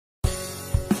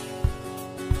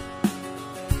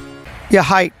Yeah,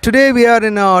 hi. Today we are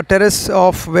in a terrace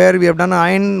of where we have done an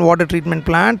iron water treatment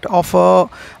plant of a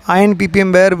iron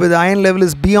ppm where with iron level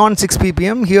is beyond 6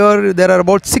 ppm. Here there are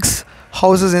about 6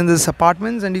 houses in this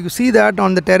apartments, and you see that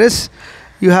on the terrace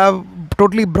you have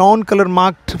totally brown color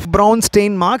marked brown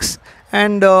stain marks,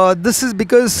 and this is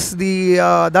because the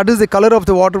that is the color of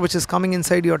the water which is coming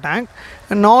inside your tank.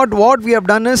 And not what we have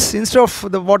done is, instead of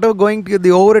the water going to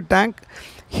the overhead tank,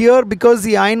 here, because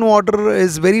the iron water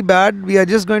is very bad, we are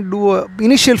just going to do a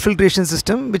initial filtration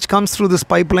system which comes through this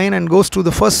pipeline and goes to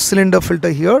the first cylinder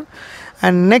filter here,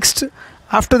 and next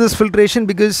after this filtration,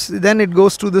 because then it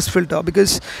goes to this filter,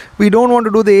 because we don't want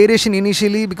to do the aeration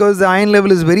initially because the iron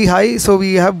level is very high. So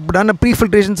we have done a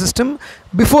pre-filtration system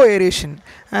before aeration,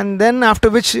 and then after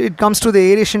which it comes to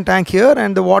the aeration tank here,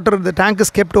 and the tank is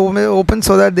kept open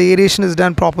so that the aeration is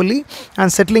done properly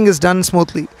and settling is done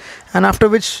smoothly, and after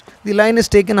which the line is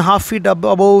taken half feet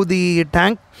above the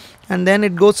tank, and then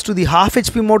it goes to the half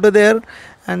HP motor there,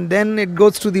 and then it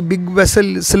goes to the big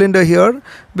vessel cylinder here,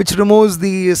 which removes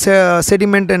the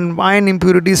sediment and iron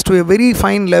impurities to a very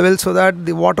fine level so that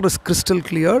the water is crystal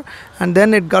clear, and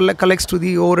then it collects to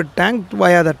the overhead tank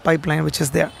via that pipeline which is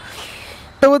there.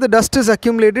 Whatever the dust is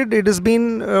accumulated, it has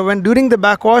been when during the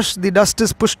backwash, the dust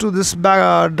is pushed to this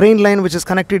drain line which is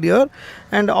connected here,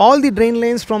 and all the drain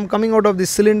lines from coming out of the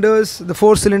cylinders, the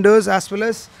 4 cylinders, as well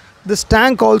as this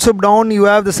tank also down, you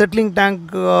have the settling tank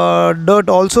dirt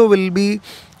also will be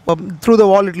through the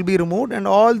wall, it will be removed, and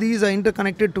all these are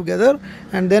interconnected together,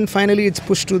 and then finally it's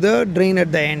pushed to the drain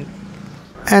at the end.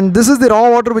 And this is the raw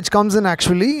water which comes in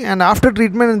actually, and after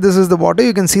treatment, and this is the water.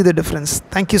 You can see the difference.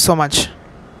 Thank you so much.